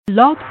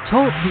Blog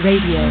Talk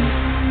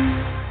Radio.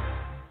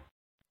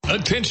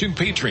 Attention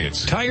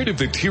patriots, tired of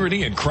the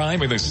tyranny and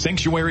crime in the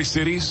sanctuary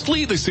cities?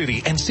 Flee the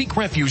city and seek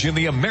refuge in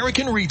the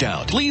American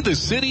Redoubt.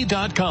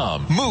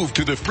 FleeTheCity.com. Move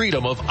to the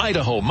freedom of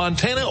Idaho,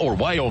 Montana, or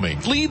Wyoming.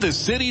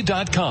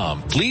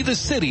 FleeTheCity.com.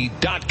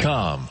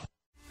 FleeTheCity.com.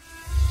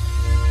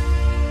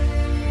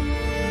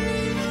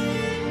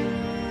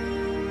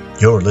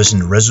 You're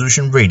listening to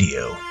Resolution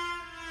Radio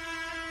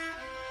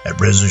at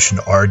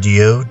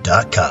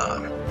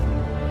ResolutionRDO.com.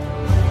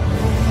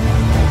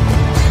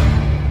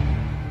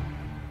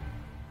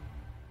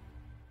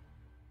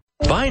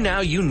 By now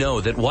you know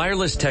that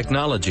wireless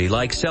technology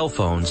like cell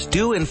phones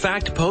do in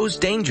fact pose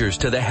dangers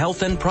to the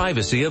health and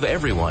privacy of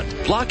everyone.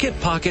 Block-It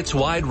Pocket's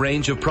wide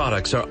range of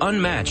products are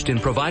unmatched in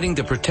providing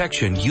the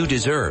protection you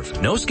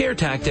deserve. No scare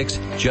tactics,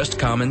 just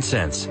common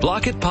sense.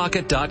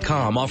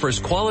 BlockItPocket.com offers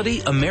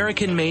quality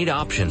American-made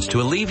options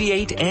to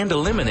alleviate and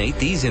eliminate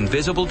these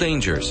invisible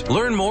dangers.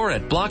 Learn more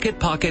at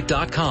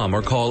BlockItPocket.com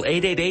or call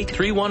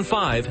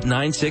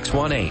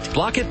 888-315-9618.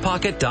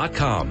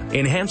 BlockItPocket.com,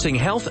 enhancing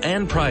health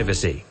and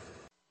privacy.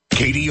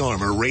 Katie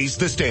Armor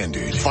raised the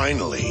standard.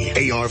 Finally,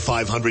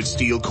 AR-500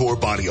 steel core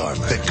body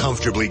armor that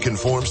comfortably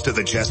conforms to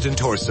the chest and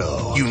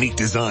torso. Unique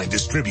design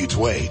distributes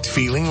weight,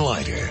 feeling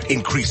lighter,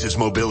 increases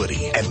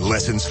mobility, and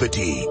lessens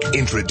fatigue.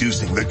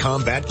 Introducing the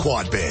Combat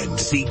Quad Bend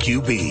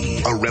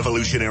CQB, a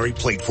revolutionary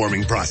plate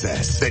forming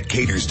process that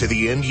caters to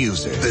the end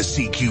user. The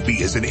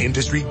CQB is an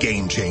industry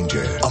game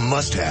changer, a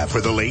must-have for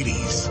the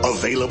ladies.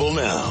 Available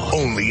now,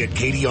 only at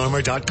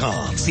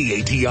KatieArmor.com,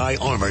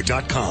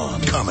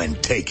 CATIArmor.com. Come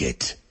and take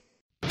it.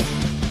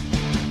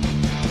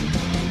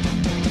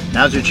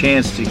 Now's your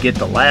chance to get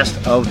the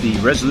last of the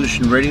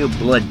Resolution Radio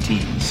blood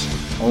tees.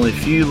 Only a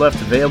few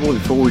left available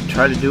before we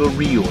try to do a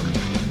reorder.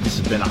 This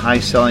has been a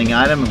high-selling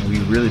item, and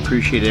we really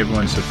appreciate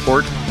everyone's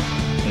support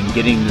in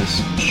getting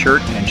this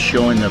shirt and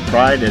showing their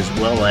pride as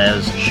well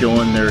as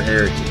showing their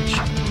heritage.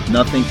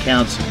 Nothing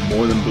counts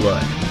more than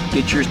blood.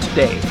 Get yours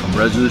today from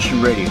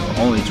Resolution Radio.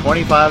 Only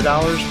 $25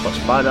 plus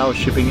 $5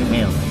 shipping and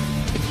handling.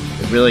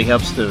 It really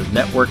helps the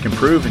network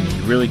improve, and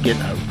you really get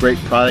a great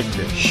product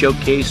to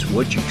showcase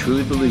what you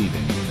truly believe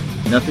in.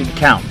 Nothing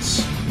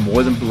counts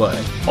more than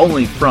blood.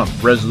 Only from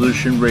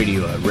Resolution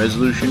Radio at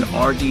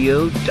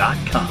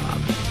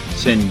ResolutionRDO.com.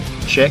 Send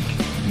check,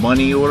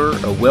 money order,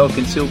 or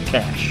well-concealed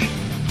cash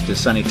to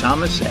Sonny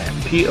Thomas at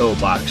P.O.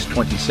 Box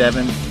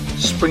 27,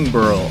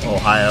 Springboro,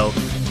 Ohio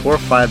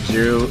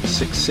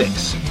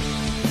 45066.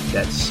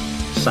 That's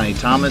Sonny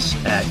Thomas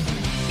at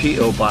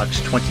P.O.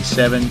 Box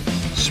 27,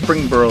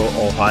 Springboro,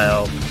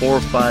 Ohio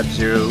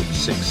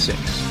 45066.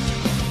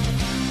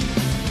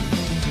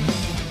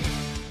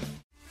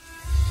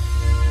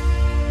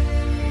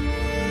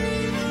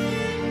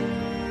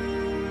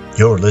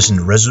 You're listening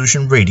to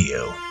Resolution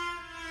Radio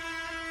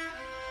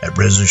at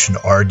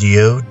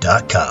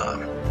ResolutionRDO.com.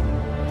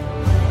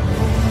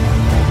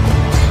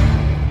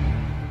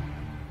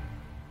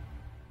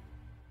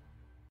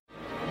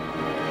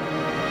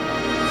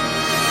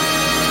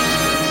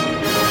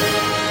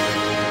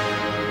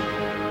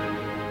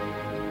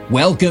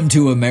 Welcome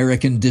to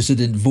American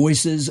Dissident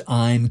Voices.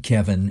 I'm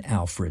Kevin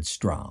Alfred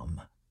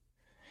Strom.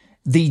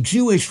 The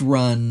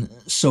Jewish-run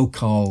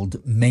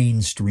so-called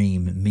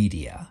mainstream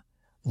media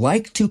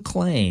like to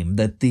claim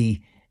that the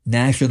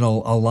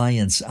National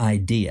Alliance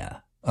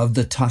idea of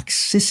the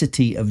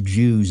toxicity of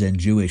Jews and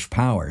Jewish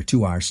power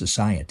to our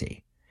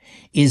society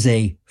is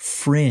a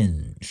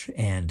fringe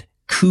and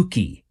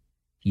kooky,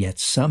 yet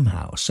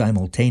somehow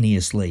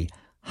simultaneously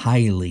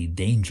highly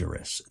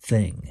dangerous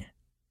thing.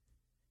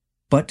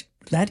 But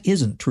that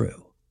isn't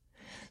true.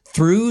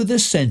 Through the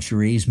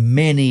centuries,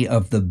 many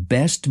of the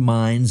best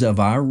minds of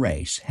our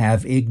race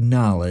have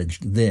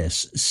acknowledged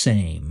this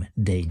same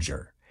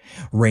danger,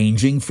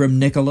 ranging from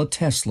Nikola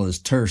Tesla's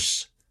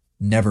terse,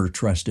 "Never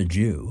trust a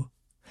Jew,"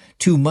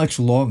 to much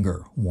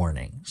longer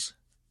warnings.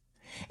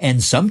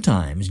 And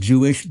sometimes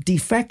Jewish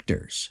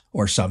defectors,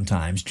 or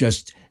sometimes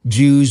just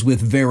Jews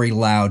with very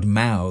loud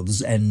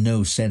mouths and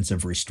no sense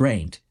of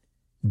restraint,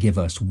 give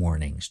us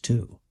warnings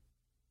too.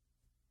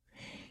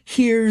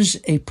 Here's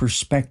a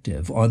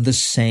perspective on the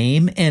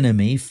same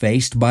enemy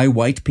faced by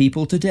white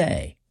people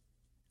today,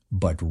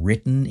 but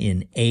written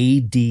in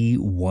AD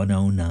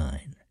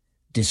 109.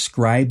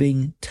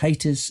 Describing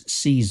Titus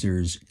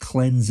Caesar's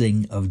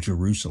cleansing of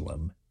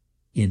Jerusalem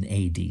in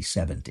AD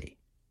 70.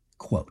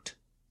 Quote,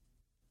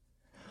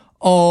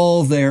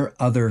 "All their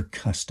other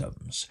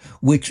customs,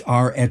 which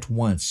are at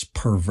once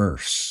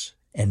perverse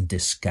and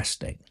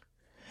disgusting,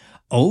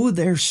 owe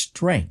their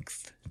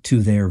strength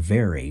to their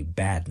very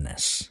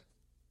badness.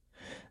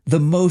 The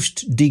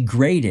most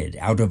degraded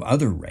out of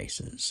other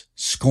races,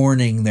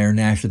 scorning their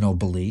national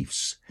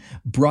beliefs,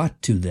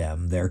 brought to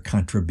them their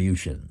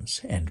contributions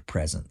and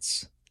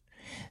presents.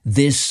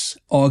 This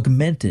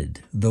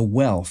augmented the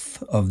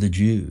wealth of the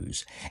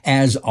Jews,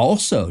 as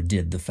also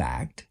did the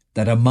fact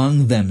that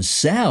among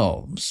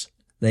themselves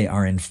they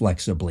are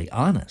inflexibly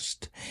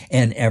honest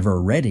and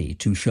ever ready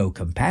to show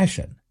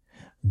compassion,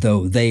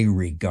 though they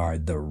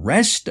regard the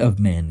rest of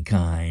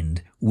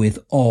mankind with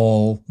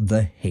all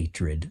the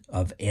hatred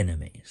of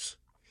enemies.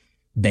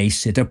 They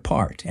sit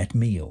apart at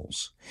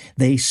meals.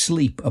 They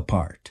sleep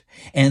apart.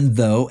 And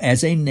though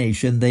as a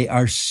nation they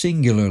are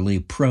singularly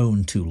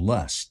prone to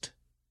lust,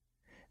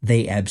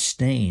 they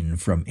abstain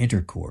from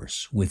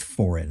intercourse with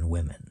foreign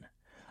women.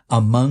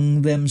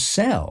 Among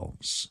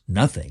themselves,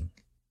 nothing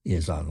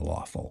is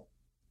unlawful.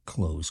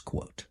 Close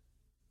quote.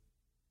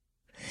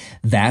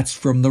 That's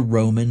from the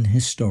Roman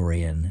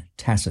historian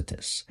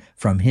Tacitus,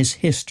 from his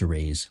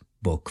Histories,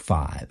 Book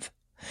 5.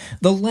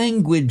 The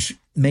language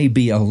may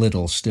be a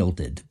little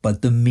stilted,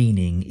 but the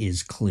meaning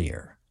is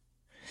clear.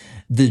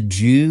 The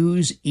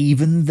Jews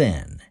even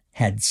then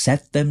had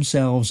set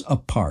themselves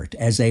apart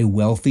as a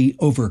wealthy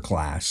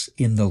overclass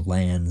in the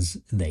lands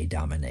they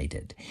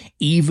dominated,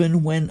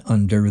 even when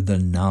under the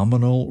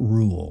nominal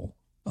rule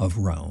of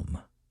Rome.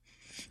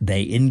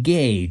 They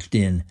engaged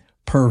in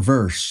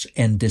perverse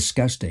and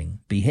disgusting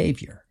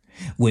behavior,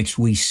 which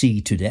we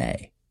see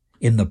today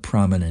in the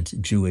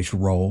prominent Jewish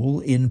role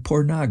in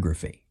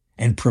pornography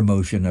and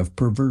promotion of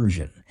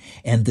perversion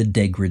and the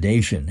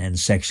degradation and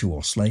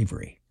sexual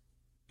slavery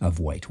of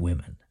white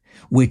women,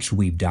 which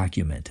we've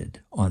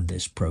documented on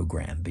this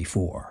program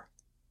before.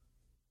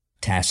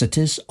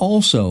 Tacitus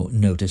also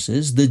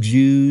notices the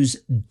Jews'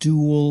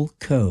 dual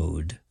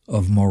code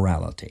of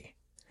morality.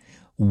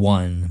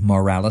 One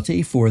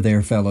morality for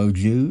their fellow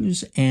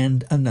Jews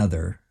and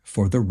another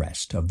for the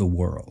rest of the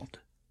world.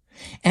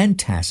 And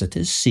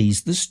Tacitus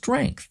sees the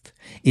strength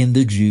in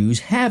the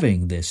Jews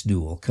having this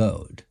dual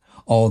code,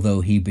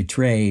 although he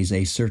betrays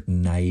a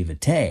certain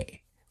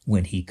naivete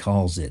when he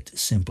calls it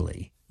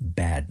simply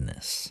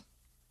badness.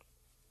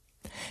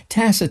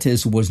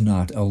 Tacitus was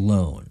not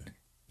alone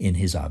in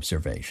his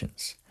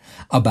observations.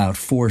 About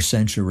 4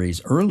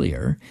 centuries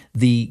earlier,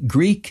 the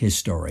Greek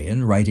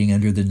historian writing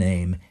under the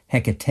name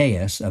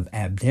Hecataeus of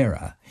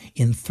Abdera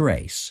in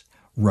Thrace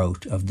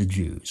wrote of the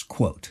Jews,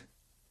 quote,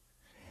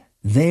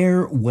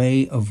 "Their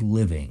way of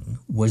living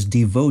was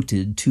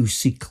devoted to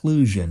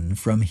seclusion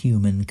from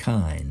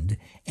humankind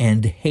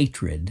and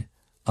hatred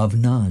of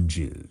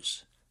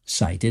non-Jews,"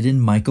 cited in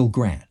Michael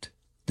Grant,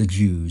 The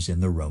Jews in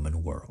the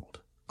Roman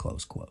World,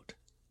 close quote.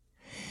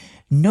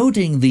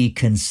 Noting the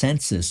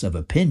consensus of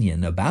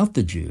opinion about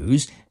the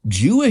Jews,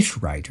 Jewish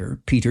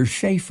writer Peter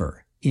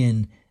Schaeffer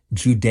in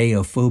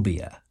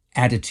Judeophobia,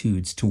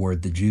 Attitudes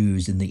Toward the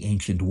Jews in the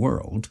Ancient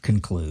World,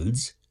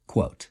 concludes,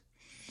 quote,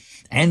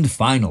 "And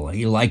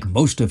finally, like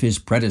most of his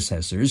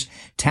predecessors,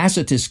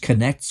 Tacitus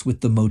connects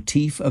with the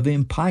motif of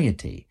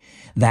impiety,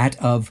 that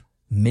of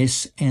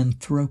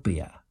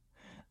misanthropia.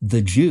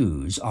 The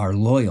Jews are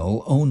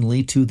loyal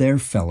only to their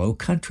fellow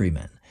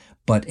countrymen,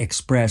 but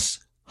express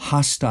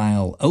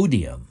hostile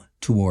odium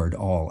toward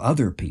all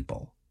other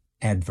people,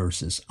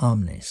 adversus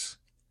omnes.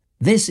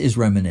 This is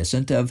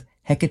reminiscent of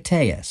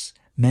Hecataeus,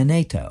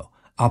 Manetho,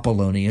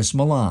 Apollonius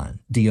Milan,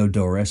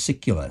 Diodorus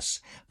Siculus,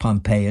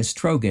 Pompeius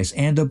Trogus,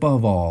 and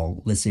above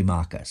all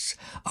Lysimachus,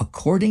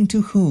 according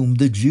to whom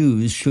the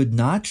Jews should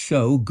not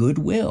show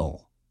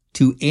goodwill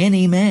to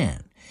any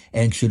man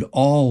and should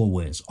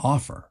always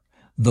offer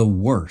the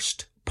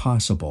worst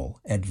possible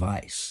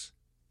advice."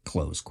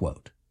 Close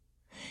quote.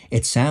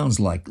 It sounds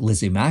like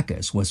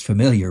Lysimachus was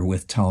familiar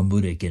with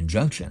Talmudic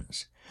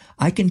injunctions.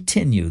 I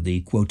continue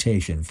the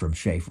quotation from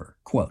Schaeffer,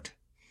 quote,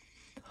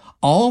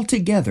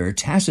 "Altogether,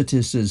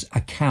 Tacitus's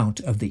account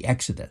of the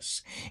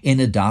Exodus, in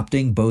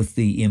adopting both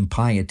the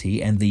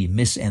impiety and the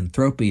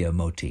misanthropia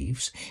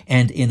motifs,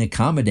 and in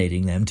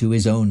accommodating them to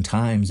his own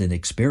times and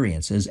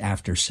experiences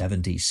after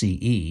 70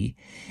 CE,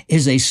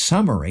 is a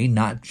summary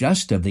not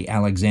just of the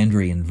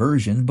Alexandrian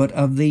version, but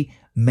of the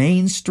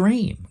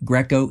mainstream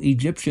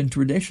Greco-Egyptian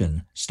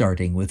tradition,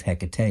 starting with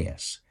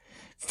Hecataeus.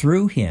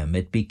 Through him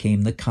it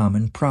became the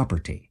common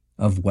property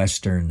of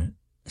Western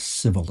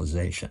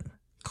civilization."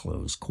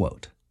 Close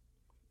quote.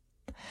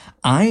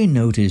 I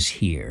notice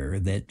here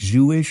that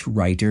Jewish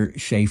writer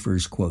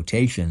Schaeffer's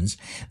quotations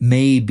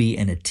may be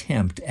an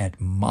attempt at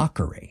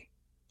mockery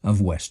of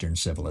Western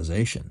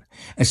civilization,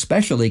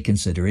 especially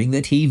considering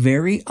that he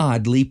very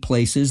oddly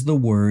places the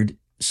word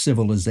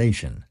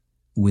civilization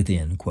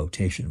within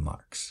quotation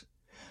marks.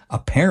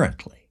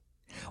 Apparently,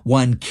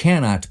 one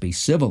cannot be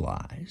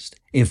civilized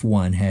if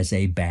one has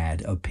a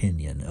bad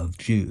opinion of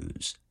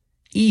Jews,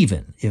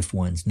 even if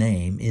one's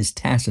name is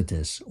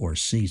Tacitus or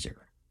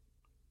Caesar.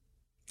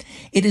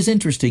 It is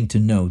interesting to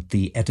note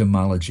the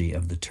etymology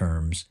of the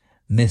terms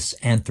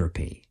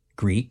misanthropy,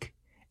 Greek,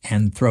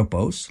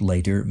 anthropos,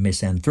 later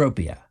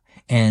misanthropia,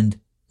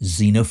 and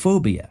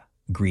xenophobia,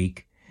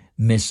 Greek,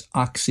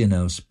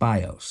 misoxenos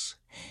bios.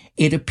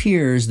 It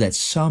appears that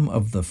some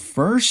of the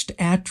first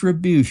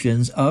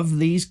attributions of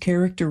these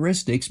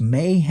characteristics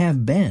may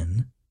have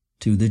been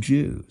to the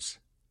Jews.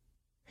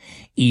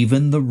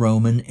 Even the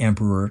Roman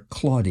Emperor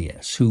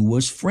Claudius, who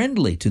was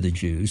friendly to the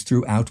Jews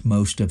throughout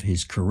most of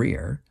his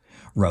career,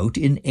 wrote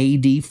in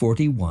AD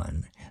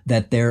 41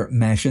 that their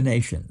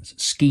machinations,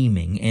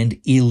 scheming, and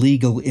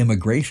illegal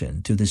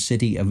immigration to the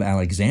city of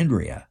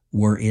Alexandria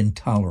were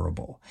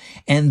intolerable,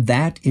 and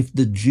that if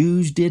the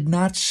Jews did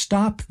not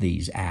stop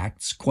these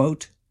acts,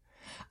 quote,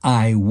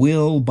 I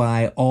will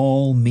by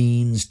all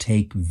means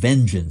take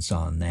vengeance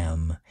on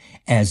them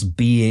as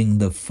being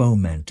the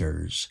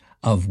fomenters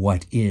of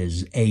what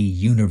is a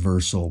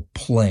universal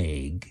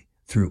plague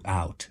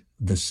throughout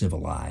the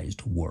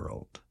civilized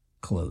world,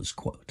 close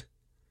quote.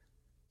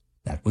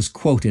 That was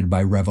quoted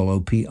by Revel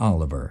O.P.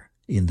 Oliver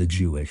in The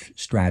Jewish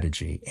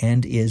Strategy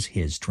and is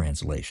his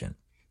translation.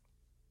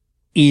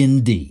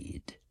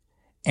 Indeed,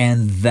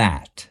 and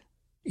that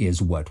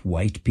is what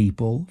white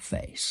people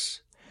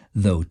face,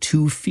 though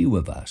too few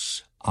of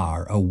us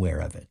are aware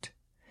of it.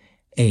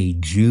 A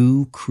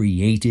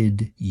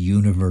Jew-created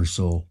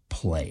universal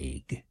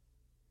plague.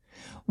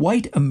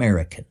 White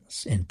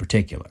Americans, in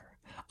particular,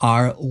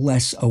 are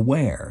less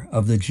aware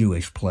of the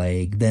Jewish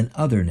plague than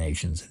other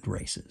nations and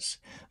races.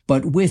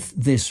 But with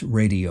this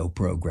radio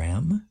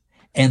program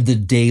and the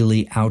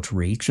daily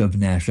outreach of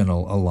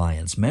National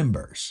Alliance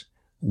members,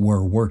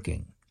 we're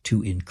working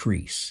to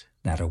increase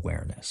that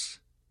awareness.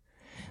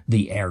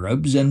 The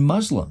Arabs and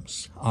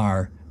Muslims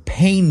are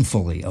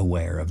painfully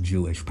aware of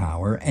Jewish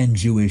power and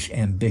Jewish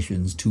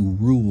ambitions to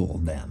rule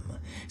them,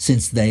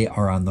 since they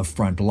are on the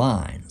front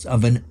lines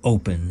of an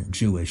open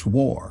Jewish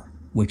war,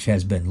 which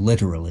has been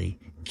literally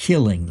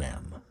killing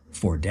them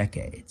for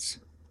decades.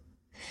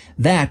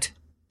 That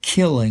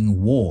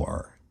killing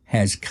war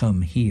has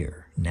come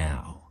here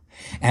now,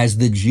 as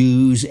the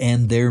Jews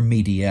and their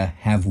media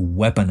have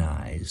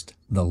weaponized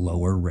the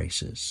lower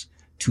races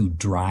to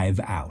drive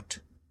out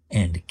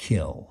and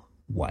kill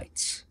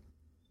whites.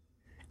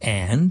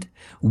 And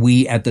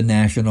we at the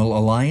National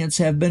Alliance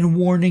have been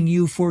warning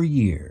you for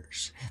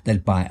years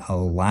that by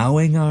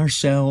allowing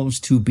ourselves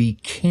to be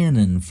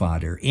cannon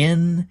fodder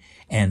in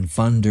and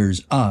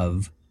funders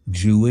of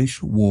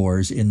Jewish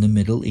wars in the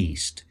Middle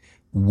East,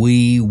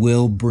 we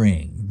will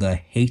bring the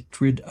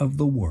hatred of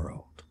the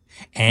world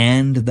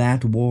and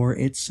that war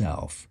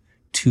itself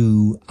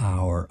to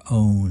our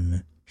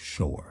own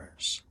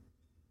shores.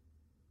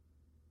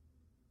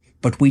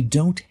 But we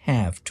don't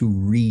have to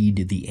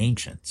read the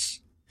ancients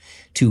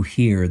to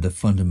hear the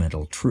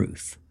fundamental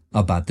truth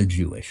about the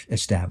Jewish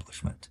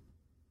establishment.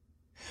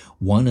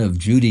 One of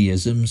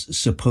Judaism's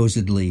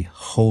supposedly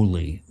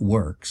holy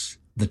works,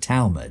 the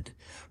Talmud,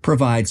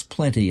 provides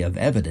plenty of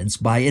evidence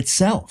by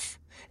itself,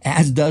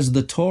 as does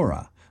the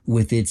Torah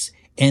with its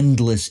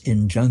endless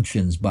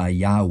injunctions by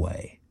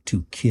Yahweh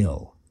to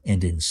kill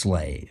and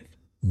enslave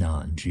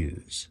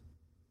non-Jews.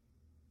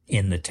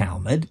 In the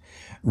Talmud,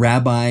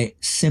 Rabbi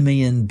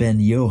Simeon ben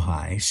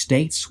Yohai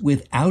states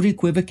without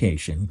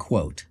equivocation,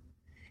 quote,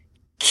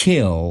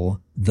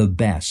 kill the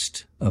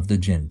best of the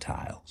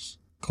Gentiles,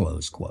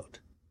 close quote.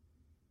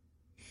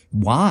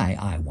 Why,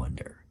 I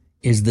wonder,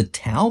 is the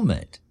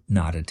Talmud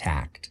not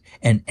attacked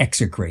and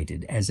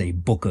execrated as a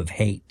book of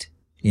hate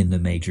in the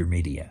major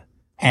media,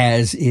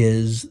 as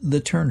is the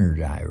Turner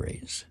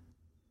Diaries?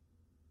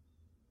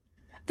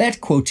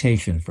 That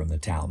quotation from the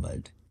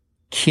Talmud,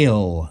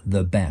 kill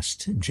the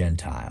best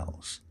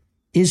Gentiles,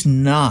 is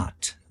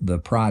not the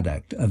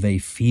product of a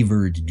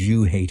fevered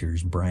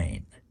Jew-hater's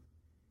brain.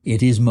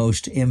 It is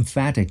most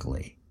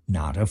emphatically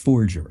not a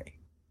forgery.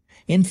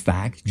 In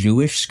fact,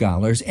 Jewish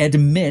scholars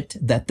admit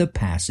that the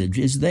passage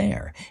is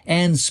there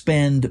and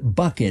spend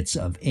buckets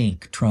of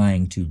ink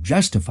trying to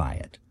justify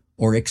it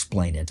or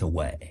explain it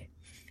away.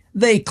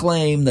 They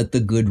claim that the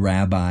good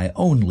rabbi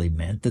only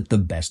meant that the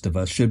best of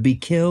us should be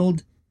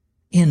killed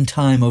in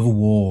time of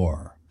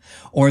war,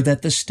 or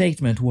that the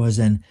statement was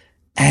an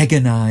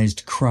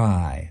agonized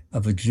cry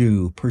of a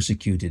Jew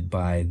persecuted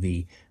by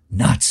the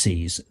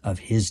Nazis of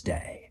his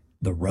day,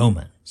 the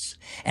Romans,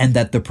 and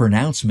that the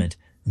pronouncement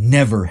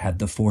never had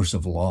the force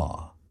of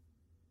law.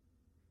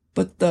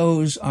 But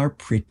those are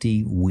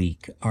pretty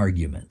weak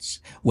arguments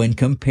when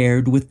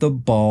compared with the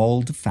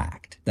bald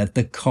fact that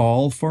the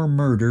call for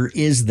murder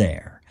is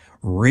there,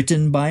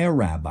 written by a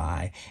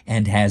rabbi,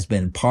 and has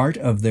been part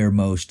of their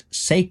most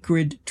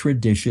sacred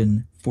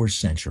tradition for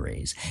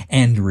centuries,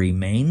 and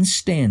remains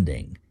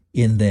standing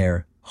in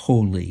their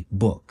holy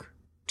book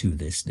to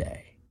this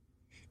day.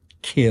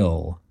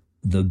 Kill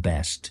the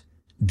best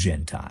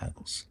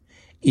Gentiles.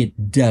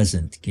 It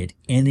doesn't get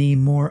any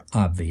more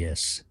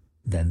obvious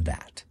than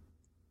that.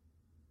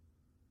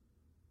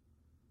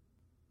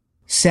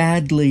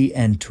 Sadly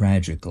and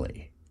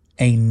tragically,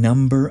 a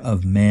number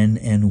of men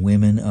and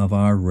women of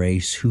our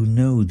race who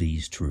know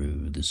these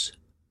truths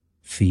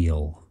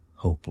feel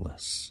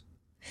hopeless.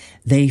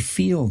 They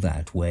feel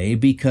that way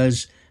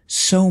because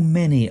so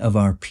many of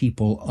our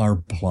people are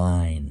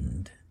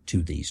blind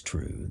to these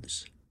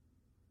truths.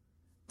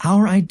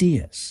 Our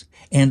ideas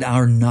and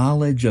our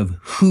knowledge of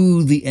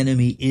who the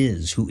enemy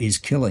is who is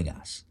killing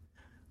us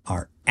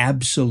are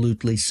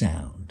absolutely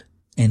sound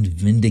and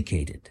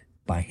vindicated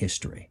by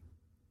history.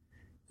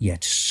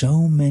 Yet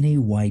so many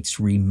whites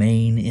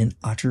remain in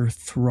utter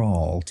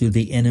thrall to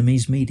the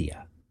enemy's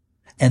media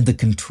and the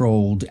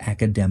controlled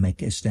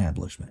academic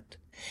establishment,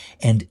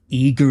 and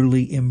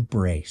eagerly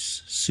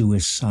embrace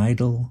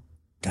suicidal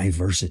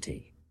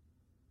diversity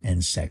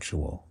and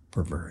sexual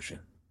perversion.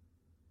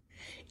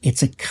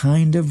 It's a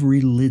kind of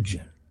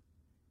religion,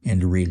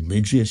 and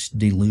religious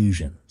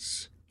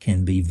delusions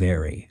can be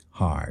very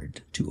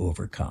hard to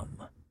overcome.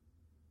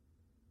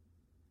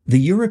 The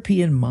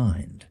European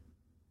mind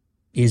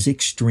is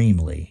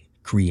extremely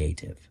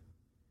creative.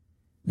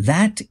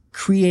 That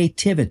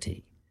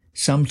creativity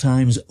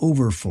sometimes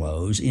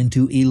overflows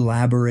into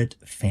elaborate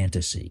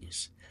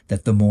fantasies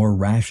that the more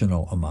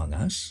rational among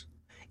us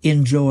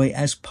enjoy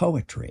as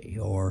poetry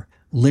or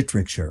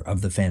literature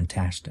of the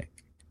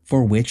fantastic,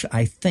 for which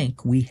I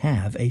think we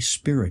have a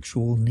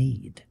spiritual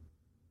need.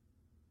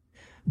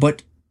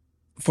 But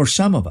for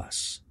some of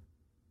us,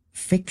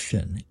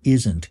 fiction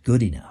isn't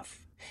good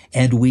enough,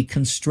 and we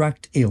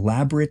construct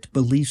elaborate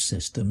belief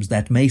systems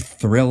that may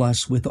thrill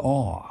us with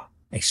awe,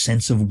 a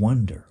sense of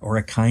wonder, or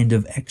a kind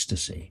of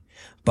ecstasy,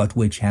 but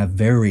which have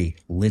very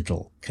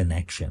little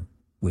connection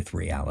with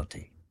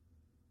reality.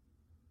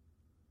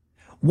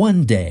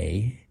 One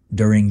day,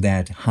 during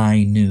that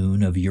high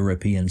noon of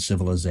European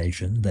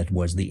civilization that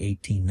was the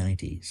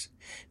 1890s,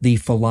 the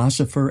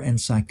philosopher and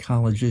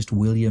psychologist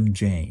William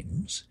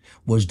James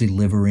was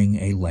delivering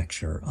a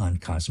lecture on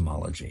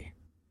cosmology.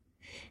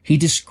 He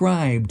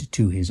described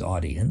to his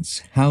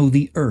audience how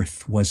the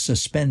Earth was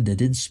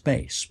suspended in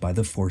space by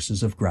the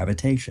forces of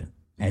gravitation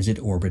as it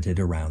orbited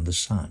around the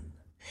Sun,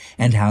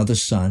 and how the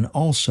Sun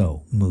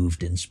also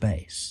moved in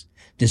space,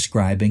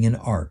 describing an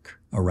arc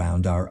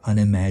around our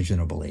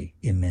unimaginably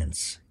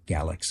immense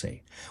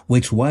galaxy,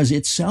 which was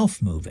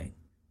itself moving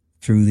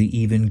through the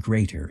even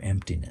greater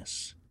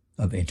emptiness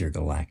of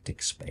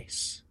intergalactic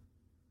space.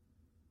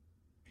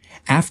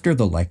 After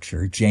the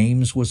lecture,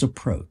 James was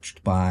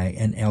approached by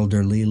an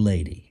elderly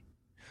lady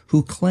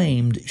who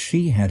claimed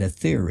she had a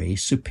theory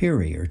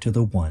superior to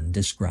the one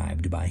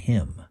described by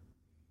him.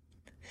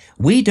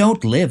 "We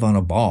don't live on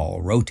a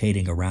ball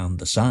rotating around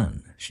the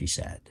sun," she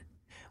said.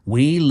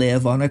 "We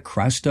live on a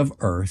crust of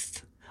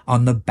earth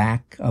on the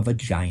back of a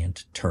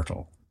giant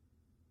turtle."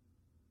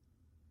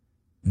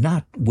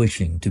 Not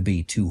wishing to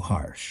be too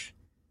harsh,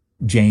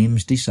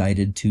 James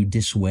decided to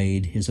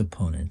dissuade his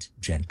opponent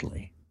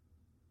gently.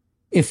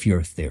 "If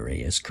your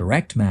theory is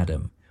correct,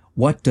 madam,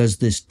 what does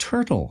this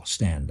turtle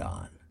stand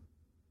on?"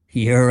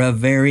 "You're a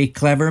very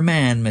clever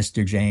man,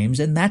 Mr. James,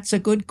 and that's a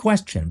good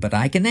question, but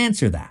I can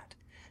answer that.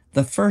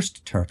 The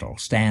first turtle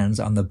stands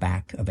on the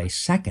back of a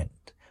second,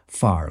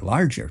 far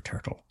larger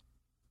turtle."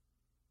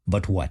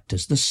 "But what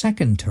does the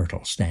second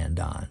turtle stand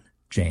on?"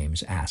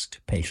 James asked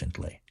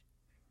patiently.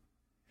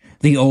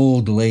 The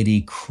old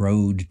lady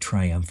crowed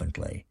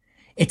triumphantly.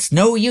 "It's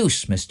no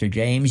use, Mr.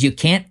 James. You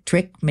can't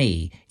trick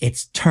me.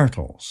 It's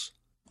turtles,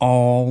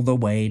 all the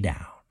way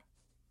down."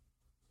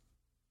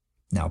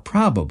 Now,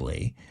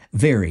 probably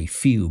very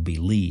few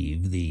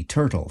believe the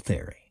turtle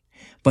theory,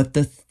 but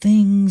the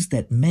things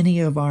that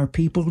many of our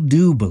people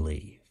do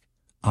believe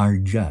are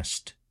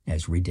just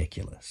as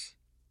ridiculous.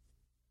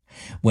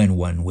 When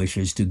one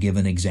wishes to give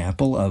an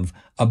example of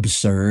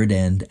absurd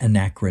and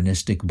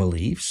anachronistic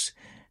beliefs,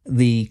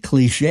 the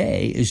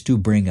cliché is to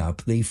bring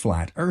up the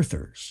flat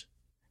earthers.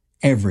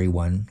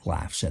 Everyone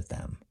laughs at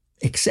them,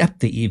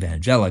 except the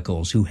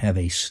evangelicals who have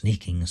a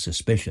sneaking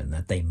suspicion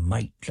that they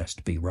might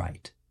just be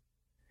right.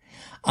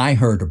 I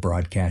heard a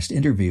broadcast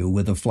interview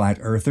with a flat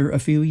earther a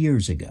few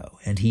years ago,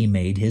 and he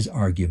made his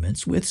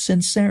arguments with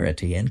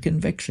sincerity and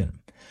conviction.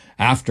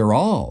 "After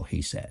all,"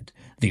 he said,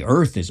 "the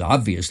Earth is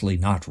obviously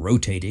not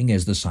rotating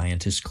as the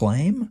scientists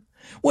claim.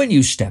 When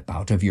you step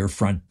out of your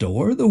front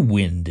door, the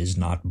wind is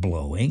not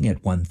blowing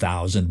at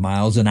 1,000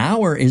 miles an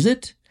hour, is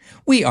it?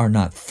 We are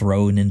not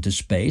thrown into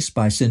space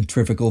by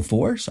centrifugal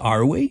force,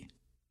 are we?"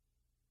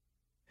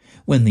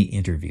 When the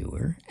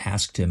interviewer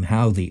asked him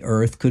how the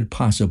Earth could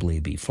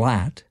possibly be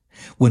flat,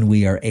 when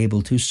we are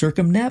able to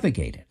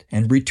circumnavigate it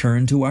and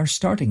return to our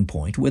starting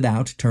point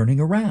without turning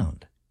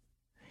around,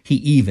 he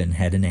even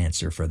had an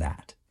answer for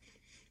that.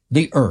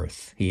 "The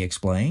Earth," he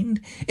explained,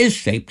 "is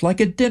shaped like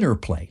a dinner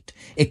plate,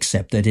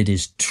 except that it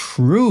is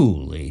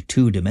truly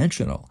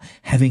two-dimensional,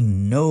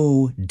 having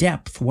no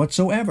depth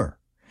whatsoever.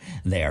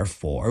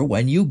 Therefore,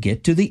 when you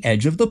get to the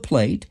edge of the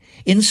plate,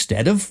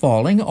 instead of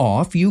falling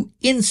off, you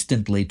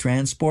instantly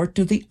transport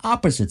to the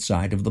opposite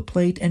side of the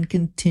plate and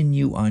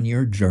continue on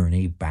your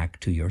journey back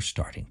to your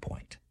starting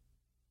point."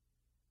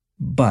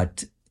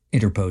 "But,"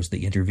 interposed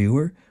the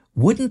interviewer,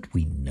 "wouldn't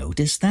we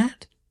notice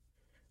that?"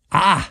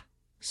 "Ah,"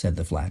 said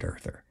the flat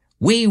earther,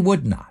 "we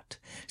would not.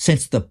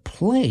 Since the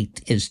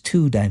plate is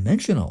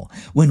two-dimensional,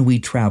 when we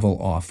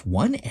travel off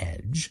one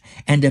edge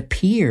and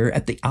appear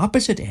at the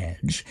opposite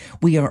edge,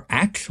 we are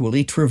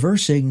actually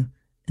traversing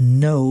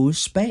no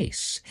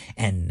space,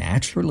 and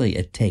naturally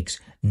it takes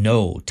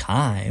no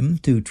time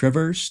to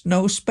traverse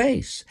no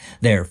space.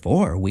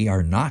 Therefore, we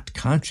are not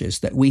conscious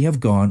that we have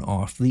gone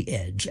off the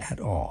edge at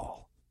all."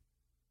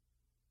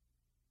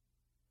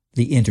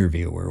 The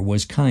interviewer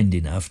was kind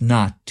enough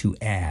not to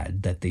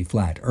add that the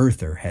flat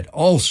earther had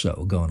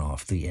also gone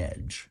off the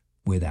edge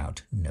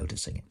without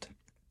noticing it.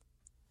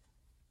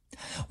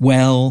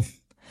 Well,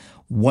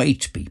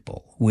 white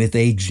people, with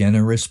a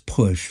generous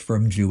push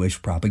from Jewish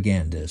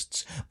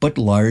propagandists, but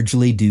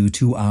largely due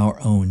to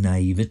our own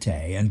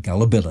naivete and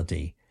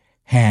gullibility,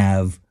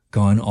 have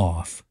gone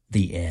off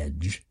the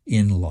edge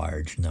in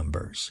large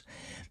numbers.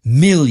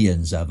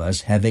 Millions of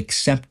us have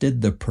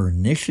accepted the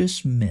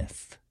pernicious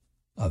myth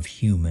of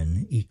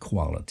human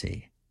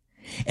equality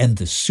and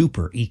the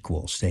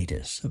super-equal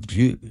status of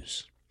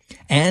Jews,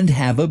 and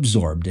have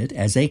absorbed it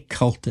as a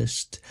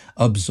cultist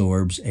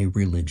absorbs a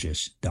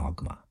religious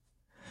dogma.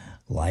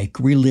 Like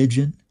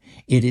religion,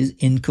 it is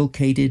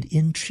inculcated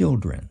in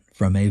children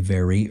from a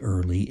very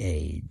early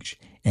age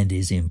and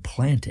is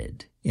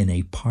implanted in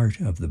a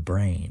part of the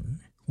brain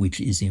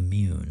which is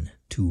immune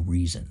to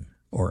reason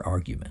or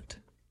argument.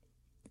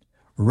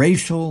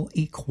 Racial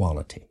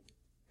equality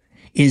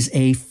is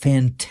a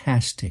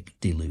fantastic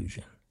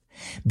delusion,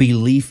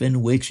 belief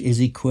in which is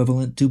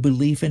equivalent to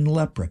belief in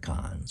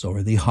leprechauns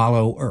or the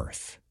hollow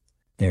earth.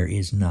 There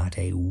is not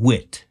a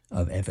whit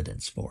of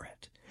evidence for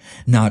it.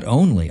 Not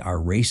only are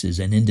races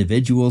and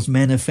individuals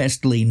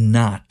manifestly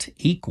not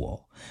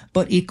equal,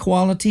 but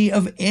equality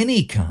of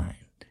any kind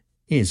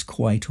is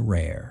quite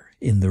rare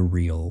in the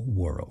real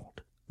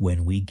world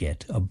when we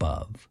get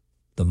above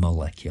the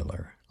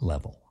molecular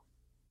level.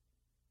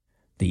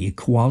 The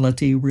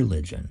equality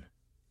religion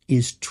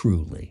is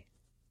truly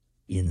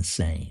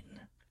insane.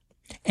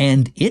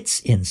 And its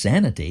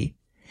insanity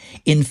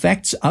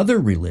infects other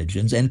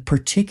religions and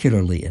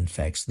particularly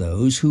infects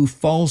those who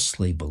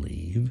falsely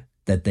believe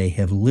that they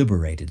have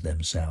liberated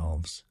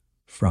themselves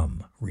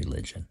from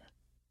religion.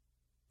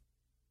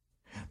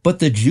 But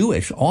the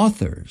Jewish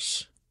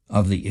authors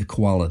of the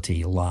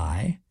equality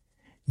lie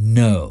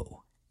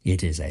know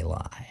it is a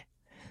lie.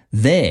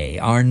 They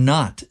are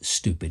not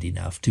stupid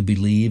enough to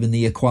believe in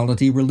the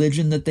equality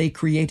religion that they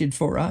created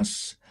for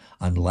us,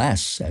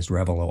 unless, as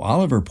Reverend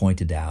Oliver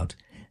pointed out,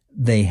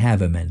 they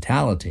have a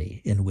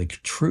mentality in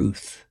which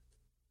truth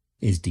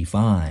is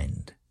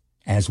defined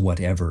as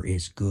whatever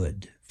is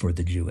good for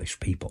the Jewish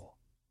people.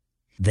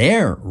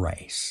 Their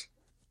race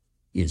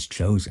is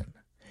chosen.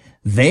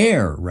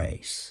 Their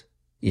race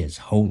is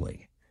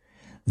holy.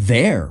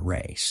 Their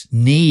race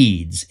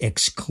needs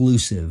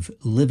exclusive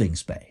living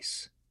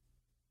space.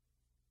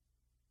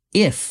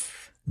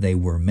 If they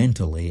were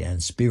mentally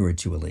and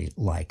spiritually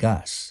like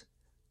us,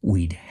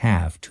 we'd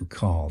have to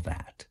call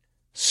that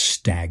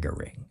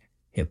staggering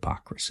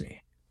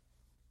hypocrisy.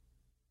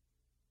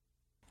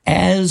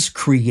 As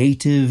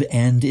creative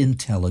and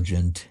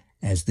intelligent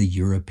as the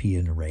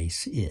European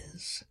race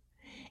is,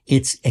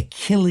 its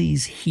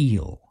Achilles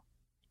heel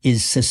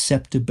is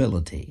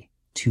susceptibility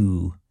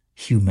to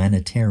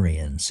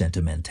humanitarian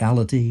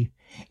sentimentality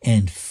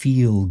and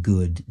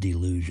feel-good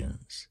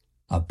delusions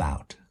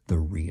about the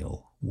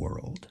real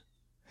world.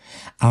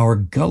 Our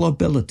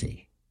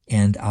gullibility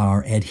and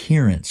our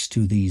adherence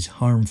to these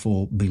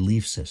harmful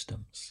belief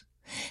systems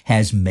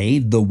has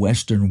made the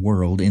Western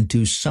world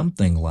into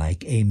something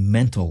like a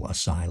mental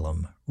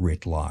asylum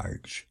writ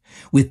large,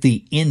 with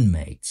the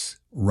inmates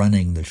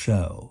running the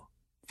show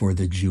for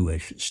the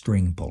Jewish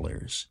string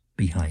pullers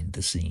behind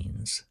the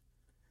scenes.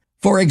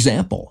 For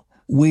example,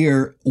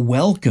 we're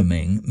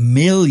welcoming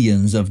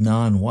millions of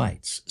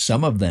non-whites,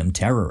 some of them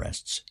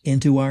terrorists,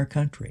 into our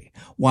country,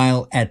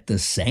 while at the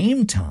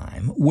same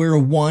time we're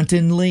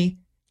wantonly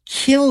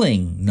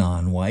killing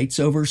non-whites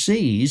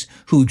overseas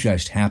who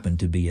just happen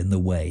to be in the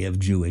way of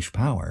Jewish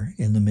power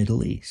in the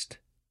Middle East.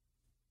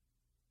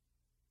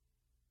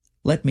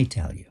 Let me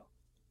tell you,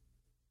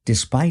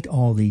 despite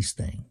all these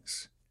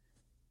things,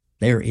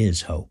 there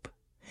is hope.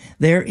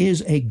 There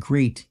is a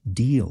great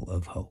deal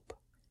of hope,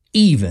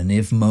 even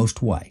if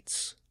most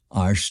whites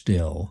are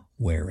still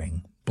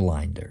wearing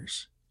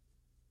blinders.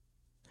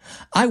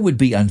 I would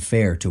be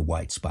unfair to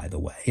whites, by the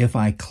way, if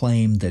I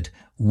claimed that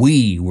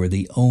we were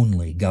the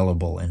only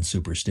gullible and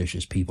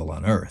superstitious people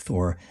on earth,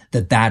 or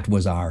that that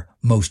was our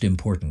most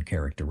important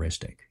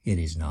characteristic. It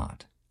is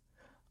not.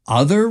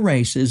 Other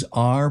races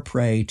are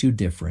prey to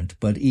different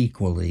but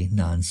equally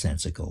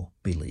nonsensical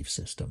belief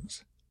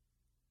systems.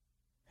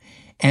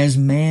 As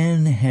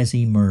man has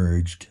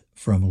emerged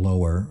from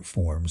lower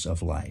forms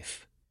of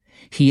life,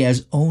 he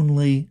has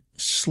only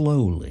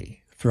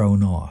slowly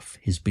thrown off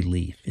his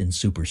belief in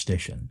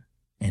superstition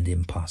and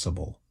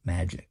impossible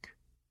magic.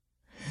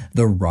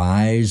 The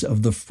rise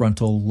of the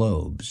frontal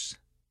lobes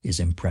is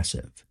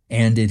impressive,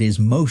 and it is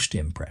most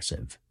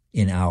impressive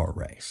in our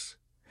race.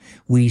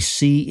 We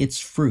see its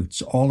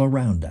fruits all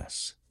around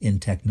us in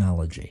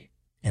technology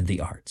and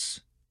the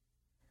arts.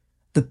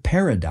 The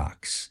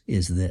paradox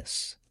is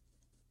this.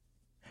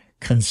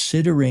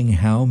 Considering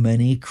how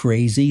many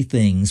crazy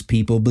things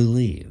people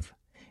believe,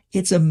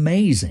 it's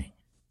amazing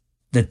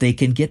that they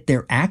can get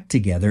their act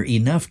together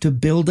enough to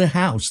build a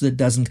house that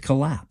doesn't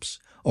collapse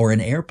or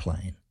an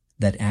airplane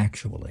that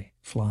actually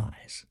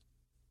flies.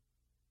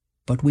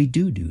 But we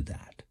do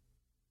that,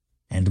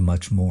 and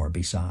much more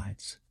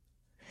besides.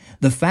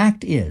 The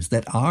fact is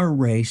that our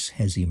race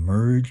has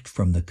emerged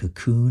from the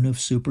cocoon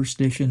of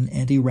superstition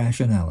and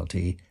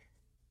irrationality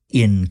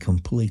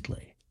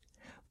incompletely,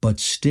 but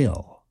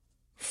still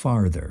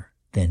farther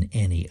than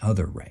any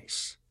other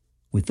race,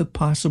 with the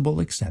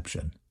possible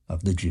exception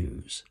of the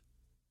Jews.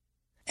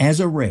 As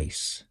a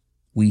race,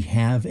 we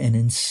have an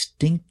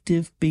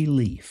instinctive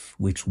belief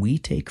which we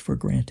take for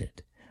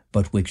granted,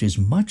 but which is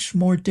much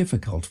more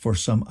difficult for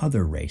some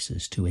other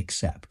races to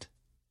accept,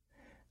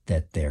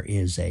 that there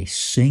is a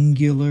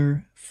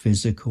singular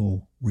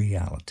physical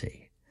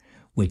reality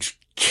which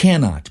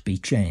cannot be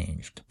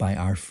changed by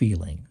our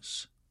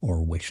feelings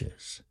or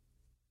wishes.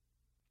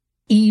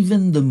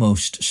 Even the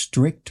most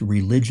strict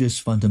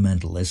religious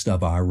fundamentalist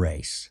of our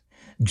race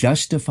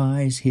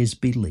justifies his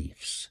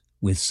beliefs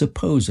with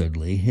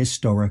supposedly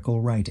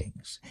historical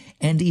writings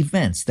and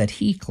events that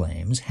he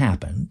claims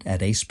happened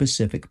at a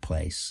specific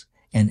place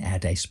and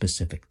at a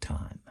specific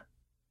time.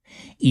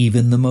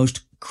 Even the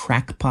most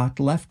crackpot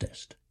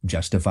leftist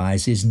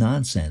justifies his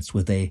nonsense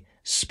with a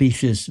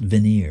specious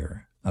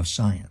veneer of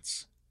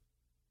science.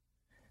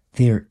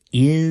 There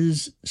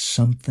is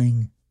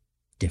something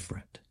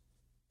different,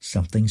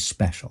 something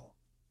special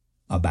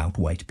about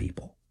white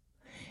people.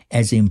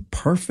 As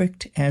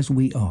imperfect as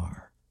we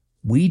are,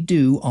 we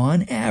do,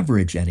 on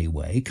average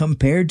anyway,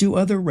 compared to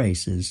other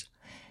races,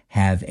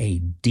 have a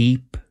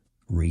deep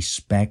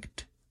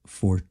respect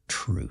for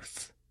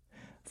truth,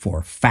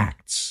 for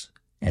facts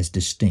as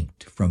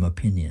distinct from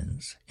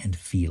opinions and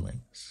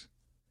feelings.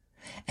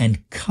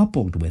 And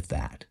coupled with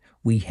that,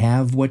 we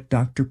have what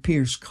Dr.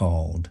 Pierce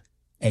called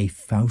a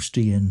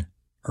Faustian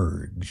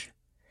urge,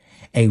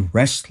 a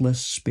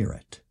restless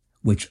spirit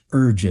which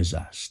urges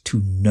us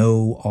to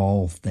know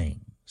all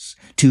things,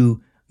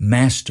 to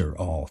master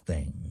all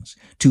things,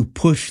 to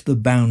push the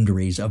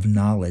boundaries of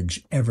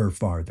knowledge ever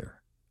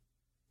farther.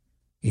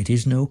 It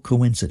is no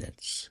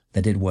coincidence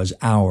that it was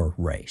our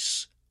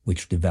race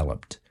which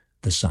developed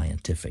the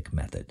scientific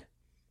method.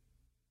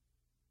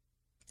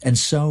 And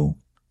so,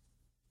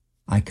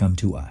 I come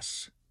to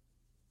us,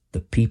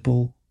 the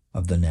people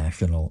of the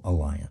National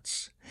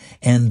Alliance,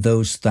 and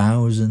those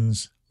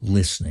thousands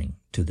listening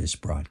to this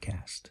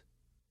broadcast.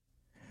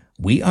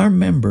 We are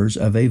members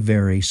of a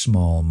very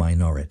small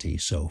minority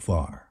so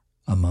far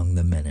among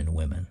the men and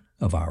women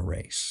of our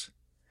race.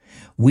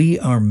 We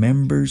are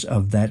members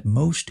of that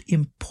most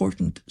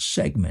important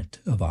segment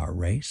of our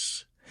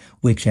race,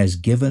 which has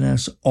given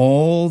us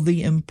all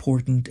the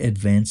important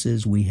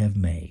advances we have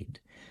made,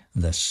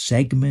 the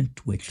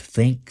segment which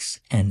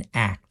thinks and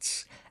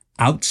acts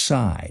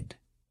outside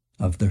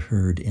of the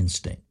herd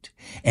instinct,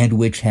 and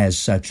which has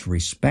such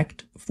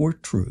respect for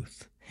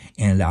truth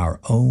and our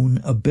own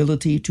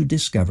ability to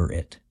discover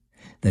it,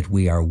 that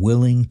we are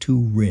willing to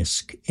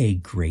risk a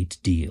great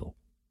deal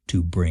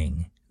to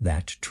bring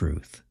that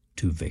truth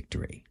to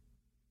victory.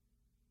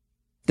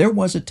 There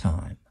was a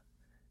time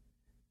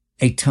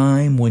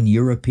when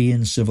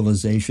European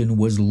civilization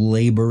was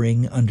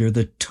laboring under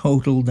the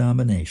total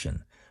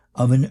domination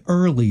of an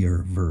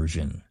earlier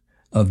version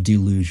of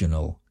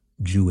delusional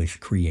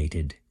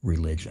Jewish-created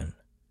religion,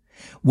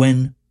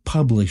 when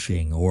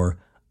publishing or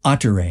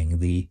uttering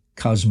the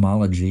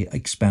cosmology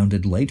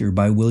expounded later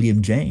by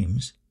William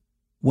James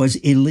was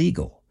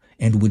illegal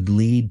and would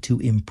lead to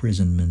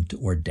imprisonment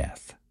or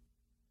death.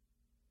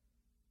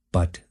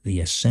 But the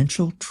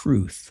essential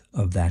truth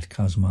of that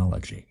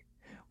cosmology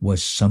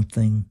was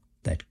something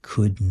that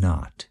could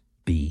not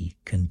be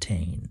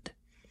contained.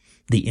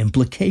 The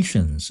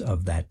implications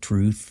of that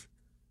truth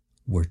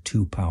were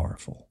too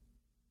powerful.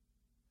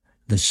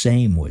 The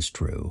same was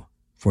true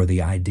for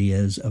the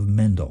ideas of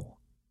Mendel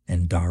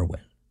and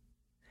Darwin.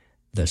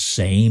 The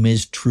same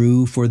is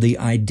true for the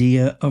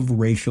idea of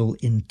racial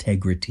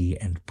integrity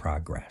and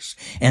progress,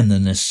 and the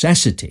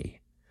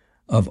necessity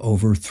of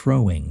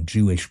overthrowing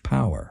Jewish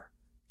power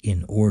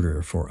in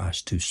order for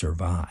us to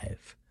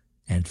survive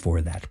and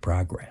for that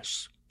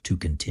progress to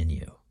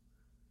continue.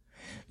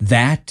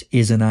 That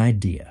is an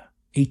idea,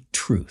 a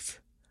truth,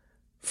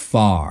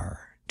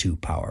 far too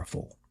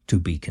powerful to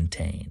be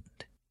contained.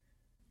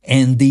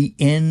 And the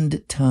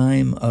end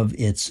time of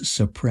its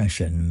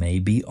suppression may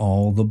be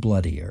all the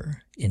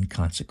bloodier in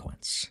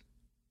consequence.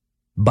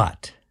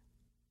 But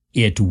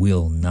it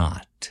will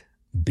not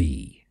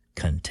be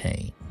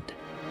contained.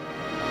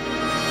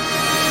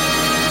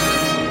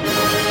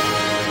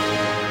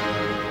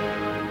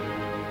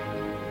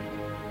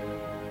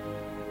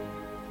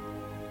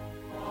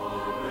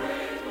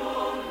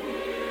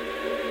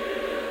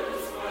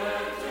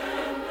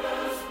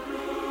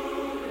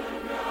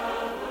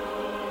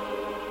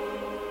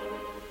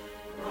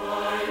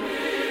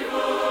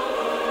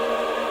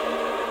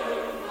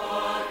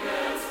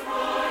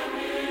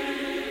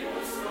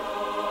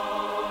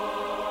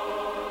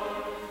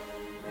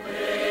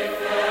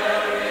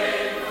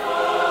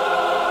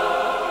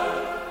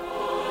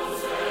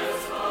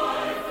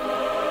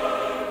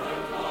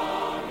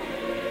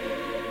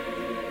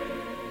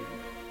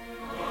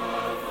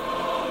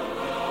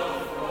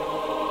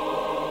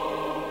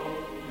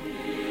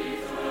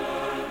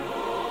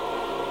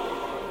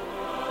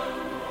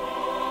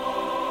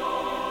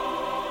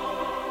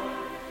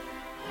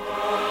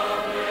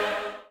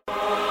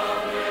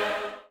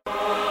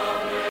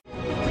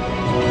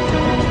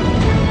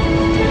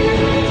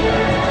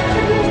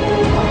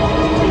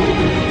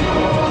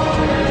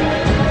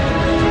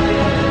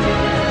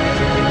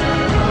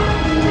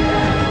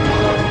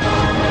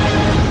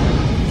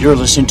 You're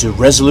listening to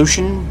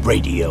Resolution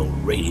Radio.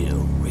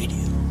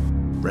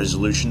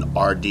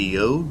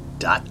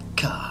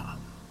 ResolutionRDO.com.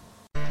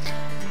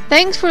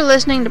 Thanks for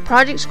listening to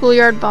Project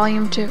Schoolyard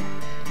Volume 2.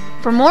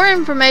 For more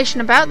information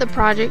about the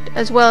project,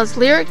 as well as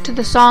lyrics to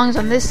the songs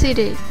on this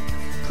CD,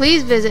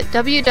 please visit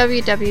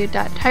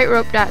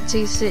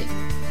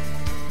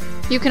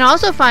www.tightrope.cc. You can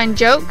also find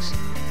jokes,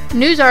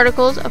 news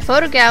articles, a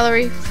photo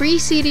gallery, free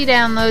CD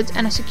downloads,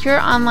 and a secure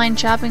online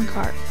shopping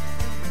cart.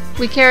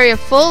 We carry a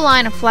full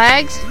line of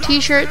flags,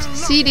 t-shirts,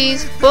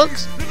 CDs,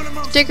 books,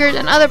 stickers,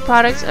 and other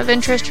products of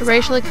interest to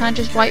racially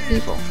conscious white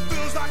people.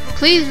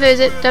 Please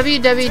visit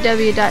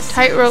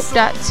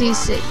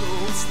www.tightrope.cc.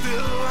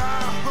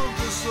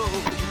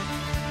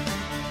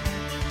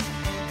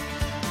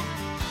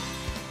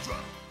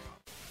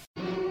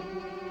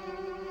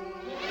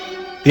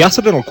 The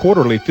Occidental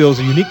Quarterly fills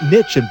a unique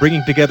niche in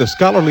bringing together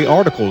scholarly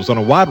articles on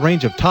a wide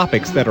range of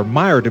topics that are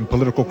mired in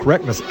political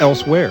correctness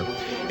elsewhere.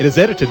 It is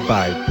edited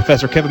by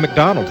Professor Kevin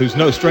McDonald, who's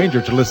no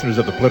stranger to listeners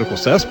of the political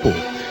cesspool.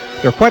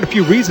 There are quite a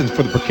few reasons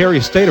for the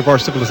precarious state of our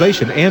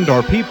civilization and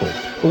our people,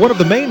 but one of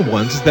the main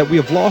ones is that we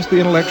have lost the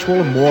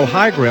intellectual and moral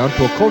high ground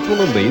to a cultural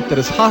elite that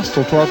is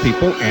hostile to our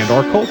people and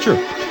our culture.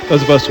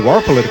 Those of us who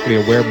are politically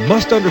aware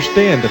must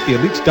understand that the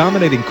elites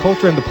dominating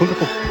culture and the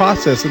political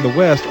process in the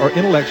West are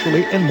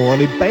intellectually and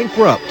morally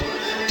bankrupt.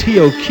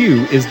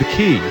 TOQ is the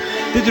key.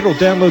 Digital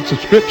download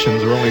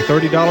subscriptions are only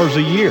 $30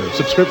 a year.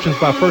 Subscriptions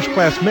by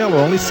first-class mail are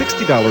only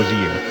 $60 a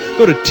year.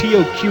 Go to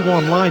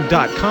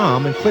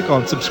TOQonline.com and click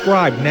on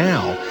Subscribe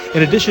Now.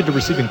 In addition to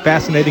receiving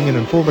fascinating and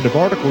informative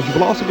articles, you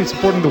will also be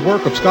supporting the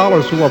work of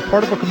scholars who are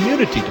part of a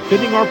community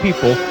defending our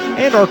people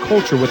and our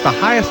culture with the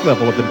highest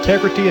level of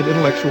integrity and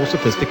intellectual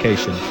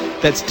sophistication.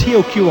 That's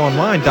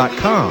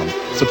TOQonline.com.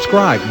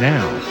 Subscribe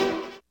now.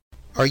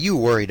 Are you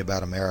worried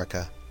about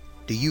America?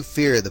 Do you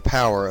fear the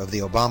power of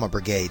the Obama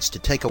brigades to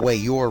take away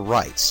your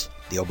rights?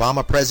 The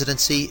Obama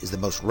presidency is the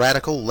most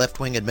radical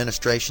left-wing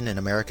administration in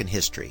American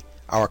history.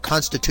 Our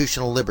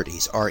constitutional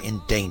liberties are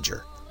in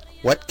danger.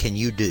 What can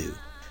you do?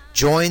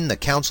 Join the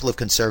Council of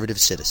Conservative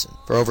Citizens.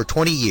 For over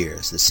 20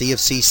 years, the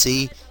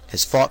CFCC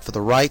has fought for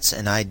the rights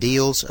and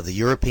ideals of the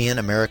European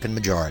American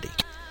majority.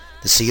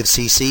 The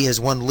CFCC has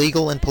won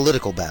legal and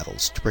political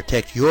battles to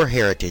protect your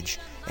heritage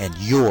and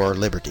your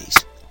liberties.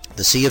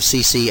 The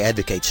CFCC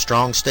advocates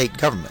strong state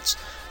governments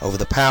over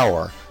the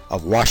power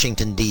of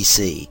Washington,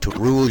 D.C. to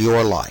rule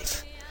your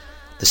life.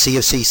 The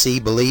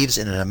CFCC believes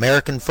in an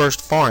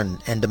American-first foreign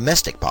and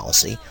domestic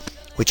policy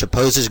which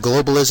opposes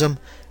globalism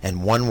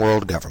and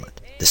one-world government.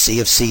 The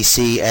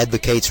CFCC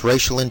advocates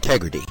racial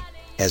integrity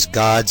as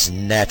God's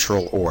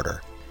natural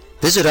order.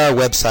 Visit our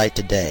website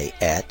today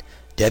at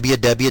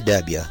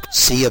www.cfcc.org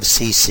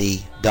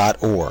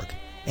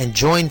and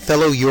join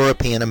fellow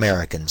European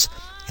Americans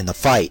in the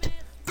fight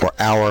for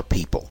our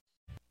people.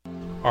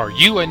 Are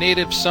you a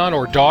native son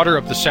or daughter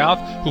of the South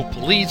who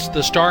bleeds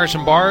the stars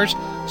and bars?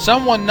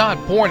 Someone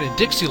not born in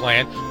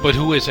Dixieland, but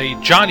who is a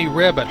Johnny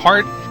Reb at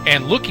heart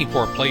and looking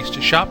for a place to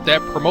shop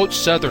that promotes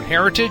Southern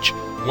heritage?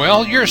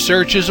 Well, your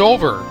search is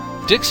over.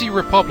 Dixie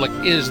Republic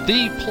is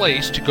the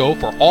place to go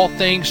for all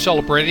things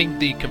celebrating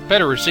the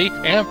Confederacy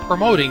and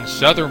promoting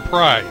Southern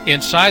pride.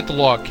 Inside the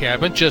log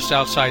cabin just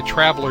outside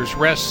Travelers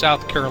Rest,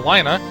 South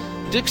Carolina,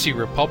 Dixie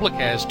Republic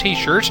has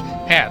t-shirts,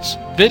 hats,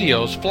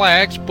 videos,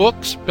 flags,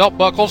 books, belt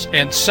buckles,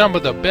 and some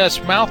of the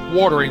best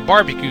mouth-watering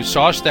barbecue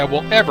sauce that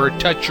will ever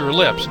touch your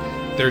lips.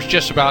 There's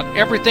just about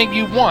everything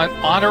you want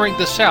honoring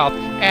the South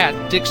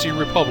at Dixie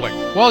Republic.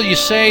 Well, you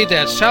say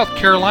that South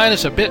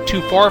Carolina's a bit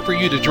too far for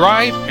you to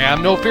drive?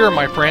 Have no fear,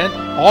 my friend.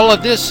 All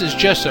of this is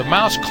just a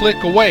mouse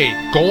click away.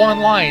 Go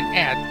online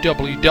at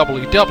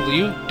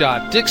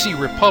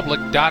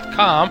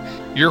www.dixierepublic.com.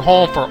 Your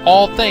home for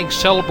all things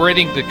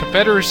celebrating the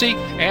Confederacy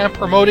and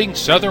promoting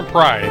Southern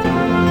pride.